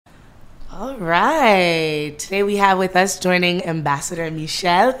All right. Today we have with us joining Ambassador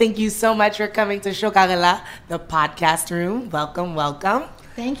Michelle. Thank you so much for coming to Shokagala, the podcast room. Welcome, welcome.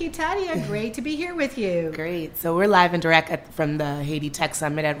 Thank you, Tadia. Great to be here with you. Great. So we're live and direct from the Haiti Tech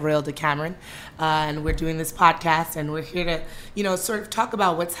Summit at Royal de Cameron, and we're doing this podcast, and we're here to, sort of talk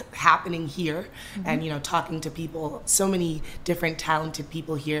about what's happening here, and talking to people. So many different talented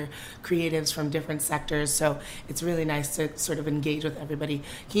people here, creatives from different sectors. So it's really nice to sort of engage with everybody.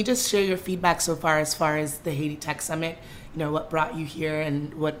 Can you just share your feedback so far as the Haiti Tech Summit? What brought you here,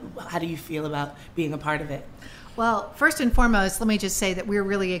 and how do you feel about being a part of it? Well, first and foremost, let me just say that we're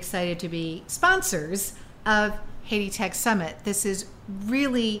really excited to be sponsors of Haiti Tech Summit. This is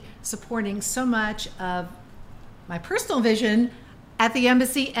really supporting so much of my personal vision at the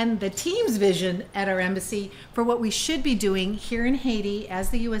embassy and the team's vision at our embassy for what we should be doing here in Haiti as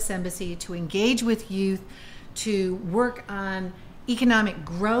the U.S. Embassy to engage with youth, to work on economic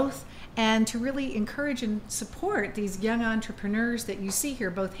growth, and to really encourage and support these young entrepreneurs that you see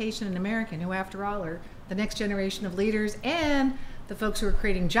here, both Haitian and American, who after all are the next generation of leaders and the folks who are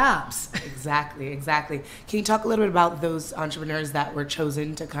creating jobs. Exactly. Can you talk a little bit about those entrepreneurs that were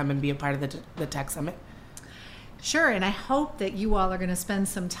chosen to come and be a part of the Tech Summit? Sure, and I hope that you all are going to spend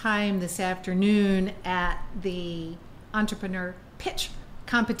some time this afternoon at the entrepreneur pitch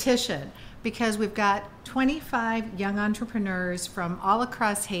competition, because we've got 25 young entrepreneurs from all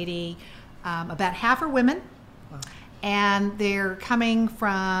across Haiti. About half are women. Wow. And they're coming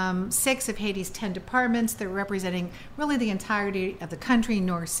from 6 of Haiti's 10 departments. They're representing really the entirety of the country,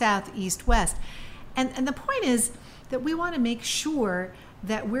 north, south, east, west. And the point is that we want to make sure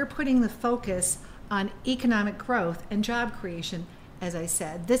that we're putting the focus on economic growth and job creation, as I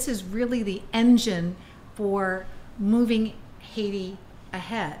said. This is really the engine for moving Haiti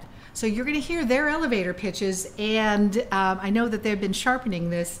ahead. So you're going to hear their elevator pitches, and I know that they've been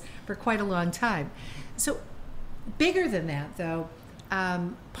sharpening this for quite a long time. So bigger than that, though,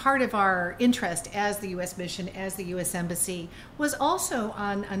 part of our interest as the U.S. mission, as the U.S. Embassy, was also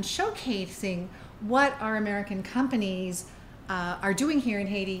on showcasing what our American companies are doing here in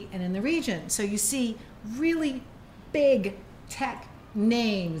Haiti and in the region. So you see really big tech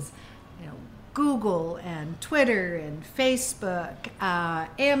names, Google and Twitter and Facebook,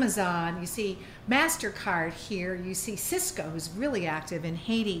 Amazon. You see MasterCard here. You see Cisco, who's really active in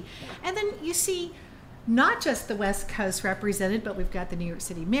Haiti. And then you see not just the West Coast represented, but we've got the New York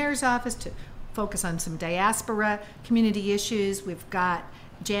City Mayor's Office to focus on some diaspora community issues. We've got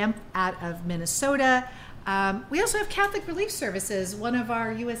JAMP out of Minnesota. We also have Catholic Relief Services, one of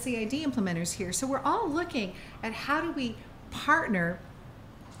our USAID implementers here. So we're all looking at how do we partner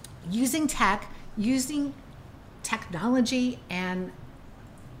using technology and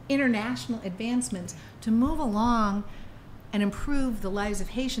international advancements to move along and improve the lives of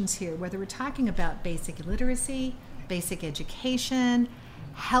Haitians here, whether we're talking about basic literacy, basic education,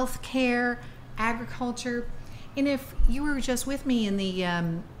 healthcare, agriculture. And if you were just with me in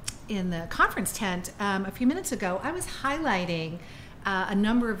the conference tent a few minutes ago, I was highlighting a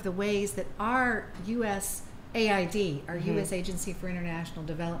number of the ways that our USAID, our U.S. Agency for International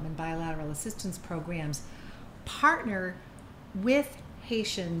Development Bilateral Assistance Programs, partner with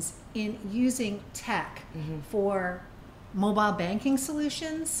Haitians in using tech for mobile banking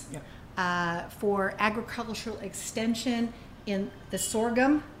solutions, for agricultural extension in the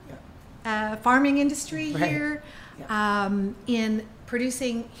sorghum farming industry here, in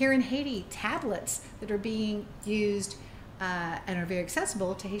producing here in Haiti tablets that are being used and are very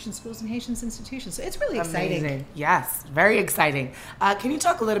accessible to Haitian schools and Haitian institutions. So it's really exciting. Amazing. Yes, very exciting. Can you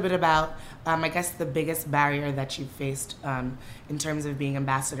talk a little bit about, I guess, the biggest barrier that you've faced in terms of being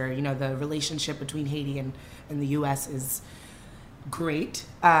ambassador? The relationship between Haiti and the U.S. is great.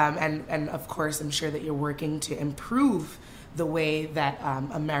 And of course, I'm sure that you're working to improve the way that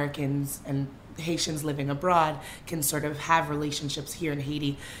Americans and Haitians living abroad can sort of have relationships here in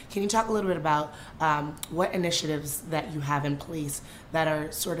Haiti. Can you talk a little bit about what initiatives that you have in place that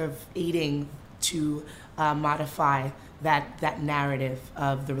are sort of aiding to modify that narrative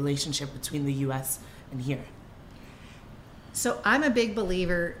of the relationship between the U.S. and here? So I'm a big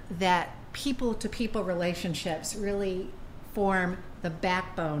believer that people-to-people relationships really form the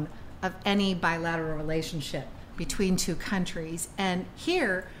backbone of any bilateral relationship between two countries. And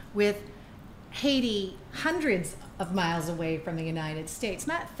here, with Haiti hundreds of miles away from the United States,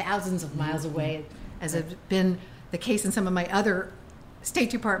 not thousands of miles away, as has been the case in some of my other State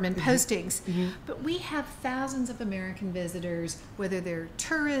Department postings. But we have thousands of American visitors, whether they're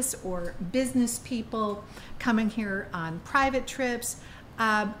tourists or business people coming here on private trips,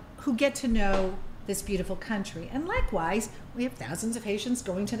 who get to know this beautiful country. And likewise, we have thousands of Haitians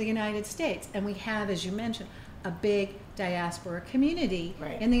going to the United States. And we have, as you mentioned, a big diaspora community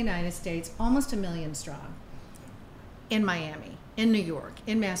in the United States, almost 1 million strong, in Miami, in New York,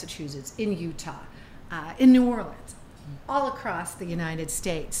 in Massachusetts, in Utah, in New Orleans, all across the United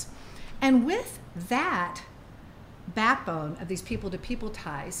States. And with that backbone of these people-to-people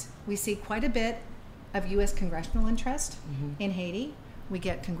ties, we see quite a bit of U.S. congressional interest in Haiti. We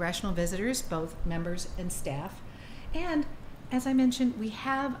get congressional visitors, both members and staff. And as I mentioned, we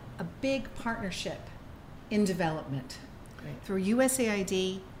have a big partnership in development through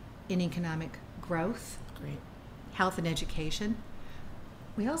USAID in economic growth, health and education.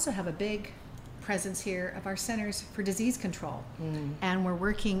 We also have a big presence here of our Centers for Disease Control. And we're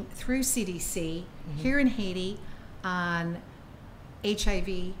working through CDC here in Haiti on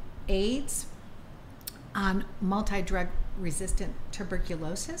HIV, AIDS, on multi-drug resistant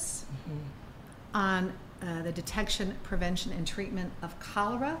tuberculosis, on the detection, prevention, and treatment of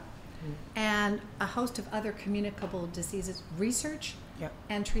cholera, and a host of other communicable diseases research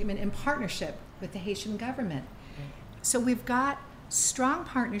and treatment in partnership with the Haitian government. So we've got strong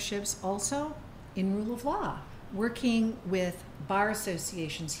partnerships also in rule of law, working with bar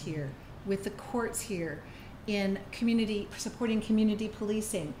associations here, with the courts here, in supporting community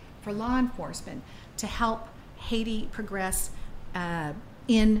policing for law enforcement to help Haiti progress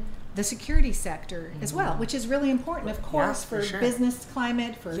in the security sector as well, which is really important, of course, for business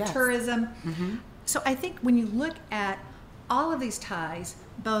climate, for tourism. So I think when you look at all of these ties,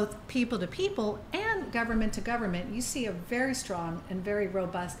 both people to people and government to government, you see a very strong and very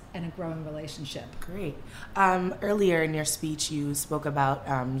robust and a growing relationship. Great. Earlier in your speech, you spoke about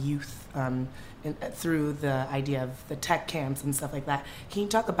youth through the idea of the tech camps and stuff like that. Can you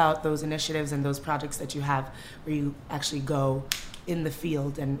talk about those initiatives and those projects that you have where you actually go in the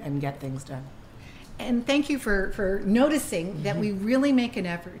field and get things done? And thank you for noticing that we really make an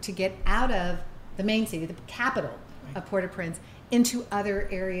effort to get out of the main city, the capital of Port-au-Prince, into other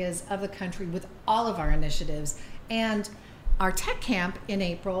areas of the country with all of our initiatives. And our tech camp in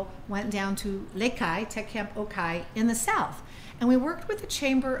April went down to Lekai, Tech Camp Okai in the south. And we worked with the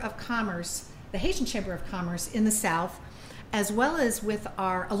Chamber of Commerce, the Haitian Chamber of Commerce in the south, as well as with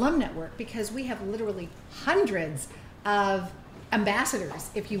our alum network, because we have literally hundreds of ambassadors,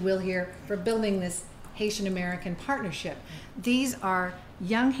 if you will, here for building this Haitian-American partnership. These are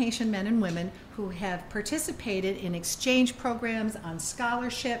young Haitian men and women who have participated in exchange programs, on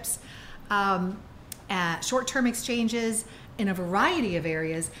scholarships, short-term exchanges in a variety of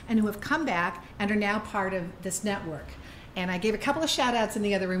areas, and who have come back and are now part of this network. And I gave a couple of shout-outs in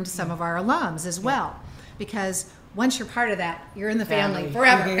the other room to some of our alums as well, because once you're part of that, you're in the family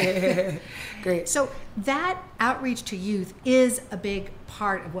forever. Great. So that outreach to youth is a big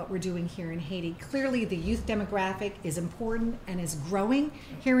part of what we're doing here in Haiti. Clearly, the youth demographic is important and is growing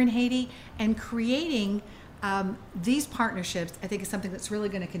here in Haiti, and creating these partnerships, I think, is something that's really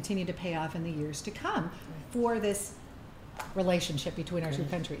going to continue to pay off in the years to come for this relationship between our two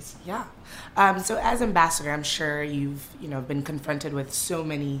countries. Yeah. So as ambassador, I'm sure you've been confronted with so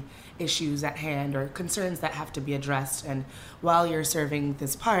many issues at hand or concerns that have to be addressed. And while you're serving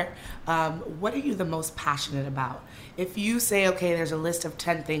this part, what are you the most passionate about? If you say, okay, there's a list of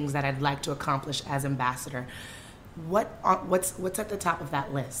 10 things that I'd like to accomplish as ambassador, what's at the top of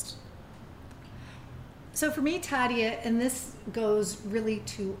that list? So for me, Tadia, and this goes really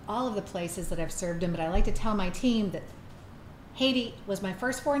to all of the places that I've served in, but I like to tell my team that Haiti was my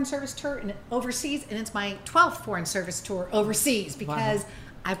first foreign service tour overseas, and it's my 12th foreign service tour overseas, because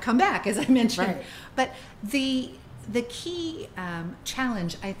I've come back, as I mentioned. Right. But the key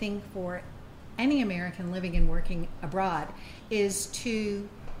challenge, I think, for any American living and working abroad is to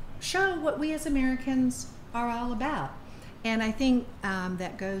show what we as Americans are all about. And I think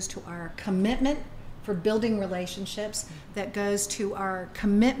that goes to our commitment for building relationships, that goes to our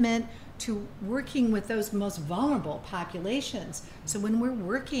commitment to working with those most vulnerable populations. So when we're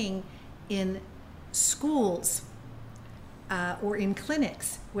working in schools or in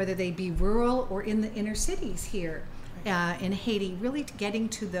clinics, whether they be rural or in the inner cities here in Haiti, really getting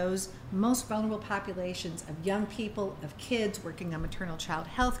to those most vulnerable populations of young people, of kids, working on maternal child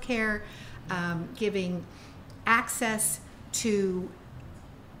health care, giving access to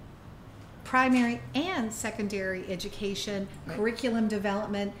primary and secondary education, curriculum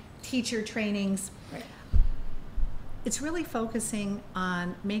development, teacher trainings. It's really focusing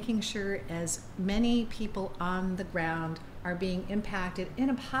on making sure as many people on the ground are being impacted in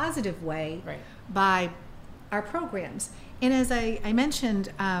a positive way by our programs. And as I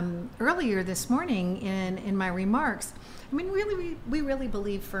mentioned earlier this morning in my remarks, I mean, we really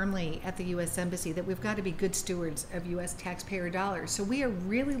believe firmly at the U.S. Embassy that we've got to be good stewards of U.S. taxpayer dollars. So we are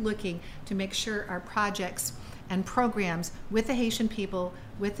really looking to make sure our projects and programs with the Haitian people,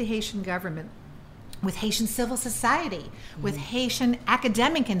 with the Haitian government, with Haitian civil society, with Haitian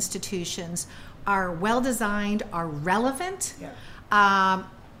academic institutions are well designed, are relevant, are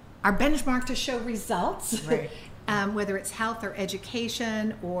benchmarked to show results, right. Whether it's health or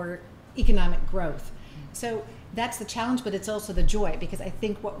education or economic growth. So that's the challenge, but it's also the joy, because I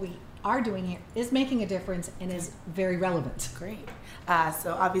think what we are doing here is making a difference and is very relevant. Great.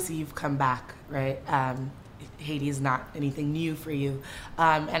 So obviously you've come back, right? Haiti is not anything new for you.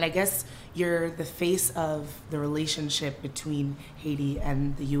 And I guess you're the face of the relationship between Haiti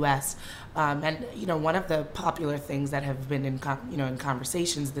and the U.S. And, one of the popular things that have been in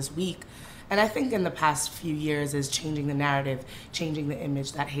conversations this week, and I think in the past few years, is changing the narrative, changing the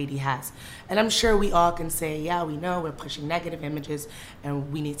image that Haiti has. And I'm sure we all can say, yeah, we know we're pushing negative images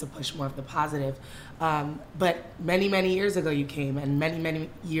and we need to push more of the positive. But many, many years ago you came, and many, many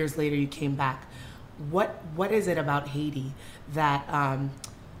years later you came back. What is it about Haiti that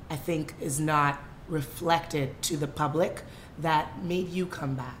I think is not reflected to the public that made you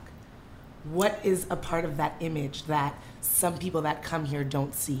come back? What is a part of that image that some people that come here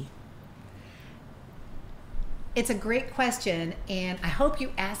don't see? It's a great question, and I hope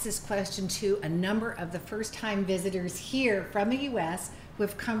you ask this question to a number of the first-time visitors here from the U.S. who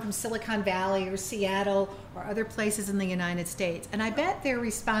have come from Silicon Valley or Seattle or other places in the United States. And I bet their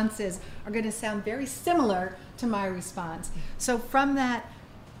responses are going to sound very similar to my response. So from that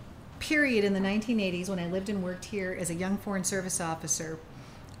period in the 1980s when I lived and worked here as a young Foreign Service officer,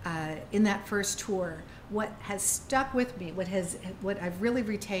 in that first tour, what has stuck with me, what I've really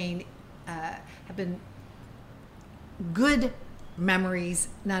retained have been good memories,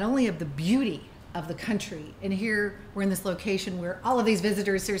 not only of the beauty of the country, and here we're in this location where all of these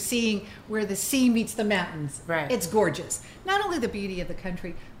visitors are seeing where the sea meets the mountains. Right. It's gorgeous. Not only the beauty of the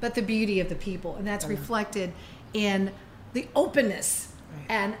country, but the beauty of the people, and that's reflected in the openness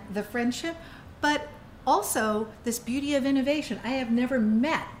and the friendship, but also this beauty of innovation. I have never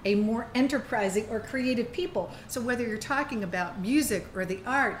met a more enterprising or creative people. So whether you're talking about music or the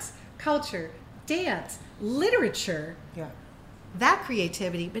arts, culture, dance, literature, that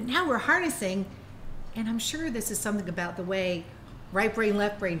creativity, but now we're harnessing, and I'm sure this is something about the way right brain,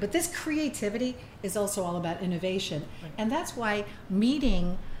 left brain, but this creativity is also all about innovation. Right. And that's why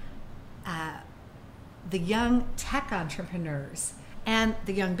meeting the young tech entrepreneurs and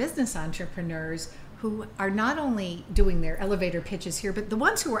the young business entrepreneurs who are not only doing their elevator pitches here, but the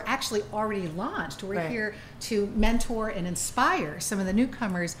ones who are actually already launched. We're here to mentor and inspire some of the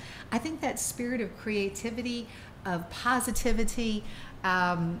newcomers. I think that spirit of creativity, of positivity,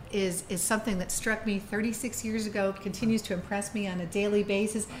 is something that struck me 36 years ago, continues to impress me on a daily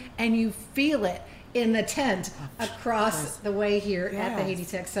basis, and you feel it in the tent across the way here at the Haiti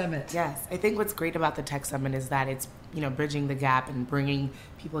Tech Summit. Yes, I think what's great about the Tech Summit is that it's bridging the gap and bringing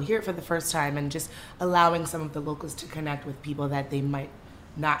people here for the first time and just allowing some of the locals to connect with people that they might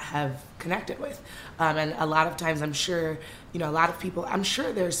not have connected with. And a lot of times I'm sure, I'm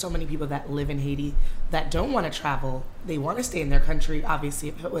sure there's so many people that live in Haiti that don't want to travel. They want to stay in their country, obviously,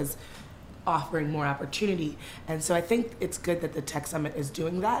 if it was offering more opportunity. And so I think it's good that the Tech Summit is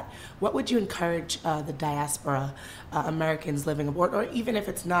doing that. What would you encourage the diaspora, Americans living abroad, or even if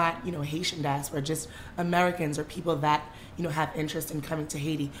it's not, Haitian diaspora, just Americans or people that, have interest in coming to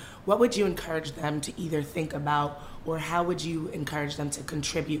Haiti, what would you encourage them to either think about, or how would you encourage them to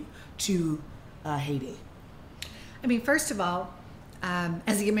contribute to Haiti? I mean, first of all,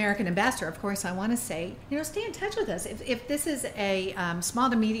 as the American ambassador, of course, I want to say, stay in touch with us. If this is a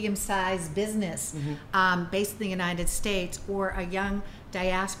small to medium-sized business based in the United States, or a young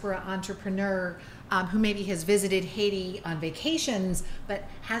diaspora entrepreneur who maybe has visited Haiti on vacations but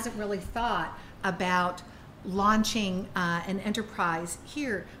hasn't really thought about launching an enterprise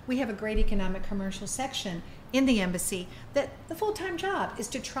here, we have a great economic commercial section in the embassy that the full-time job is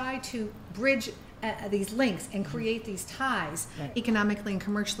to try to bridge these links and create these ties economically and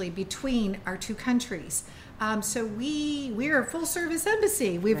commercially between our two countries. So we're a full-service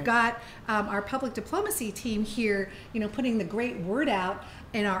embassy. We've got our public diplomacy team here, putting the great word out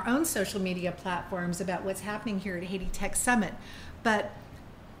in our own social media platforms about what's happening here at Haiti Tech Summit. But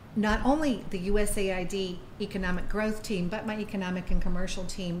not only the USAID economic growth team, but my economic and commercial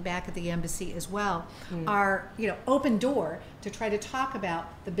team back at the embassy as well are, open door to try to talk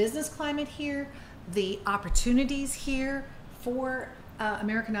about the business climate here, the opportunities here for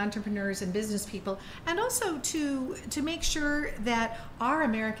American entrepreneurs and business people, and also to make sure that our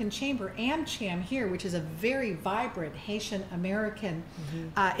American Chamber, AmCham here, which is a very vibrant Haitian American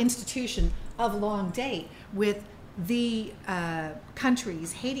institution of long date with the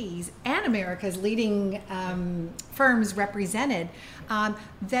countries, Haiti's and America's leading firms represented,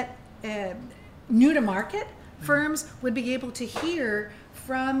 that new to market firms would be able to hear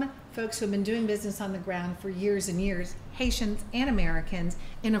from folks who have been doing business on the ground for years and years, Haitians and Americans,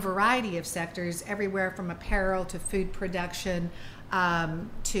 in a variety of sectors, everywhere from apparel to food production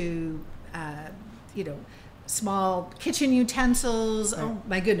to small kitchen utensils. Right. Oh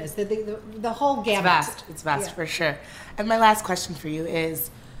my goodness, the whole gamut. It's vast for sure. And my last question for you is,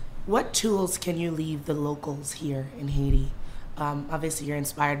 what tools can you leave the locals here in Haiti? Obviously you're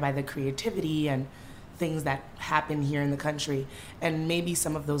inspired by the creativity and things that happen here in the country, and maybe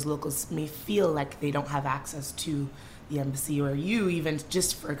some of those locals may feel like they don't have access to the embassy or you, even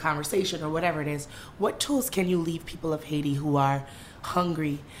just for a conversation or whatever it is. What tools can you leave people of Haiti who are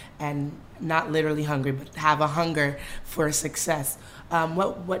hungry, and not literally hungry, but have a hunger for success?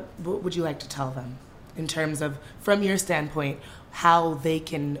 What would you like to tell them in terms of, from your standpoint, how they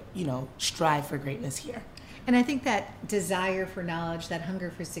can, strive for greatness here? And I think that desire for knowledge, that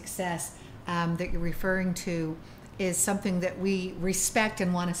hunger for success that you're referring to, is something that we respect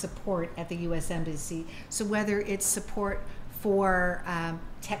and want to support at the U.S. Embassy. So whether it's support for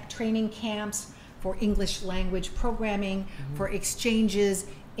tech training camps, for English language programming, for exchanges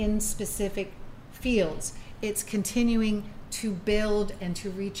in specific fields, it's continuing to build and to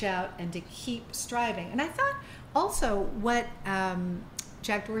reach out and to keep striving. And I thought also what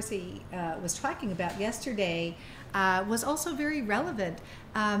Jack Dorsey was talking about yesterday was also very relevant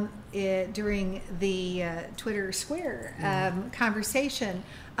during the Twitter Square conversation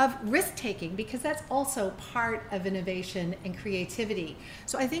of risk-taking, because that's also part of innovation and creativity.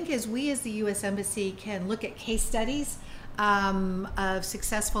 So I think as we as the U.S. Embassy can look at case studies of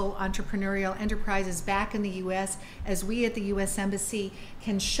successful entrepreneurial enterprises back in the U.S., as we at the U.S. Embassy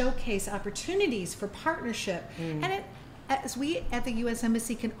can showcase opportunities for partnership, and as we at the U.S.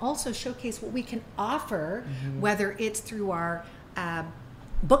 Embassy can also showcase what we can offer, whether it's through our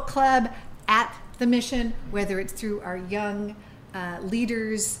book club at the mission, whether it's through our young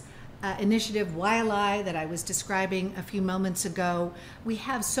leaders initiative, YLI, that I was describing a few moments ago. We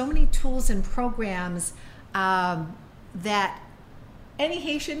have so many tools and programs that any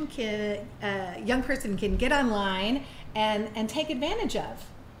Haitian young person can get online and take advantage of.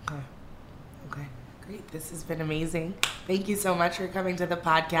 Okay. Great. This has been amazing. Thank you so much for coming to the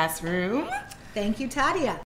podcast room. Thank you, Tadia.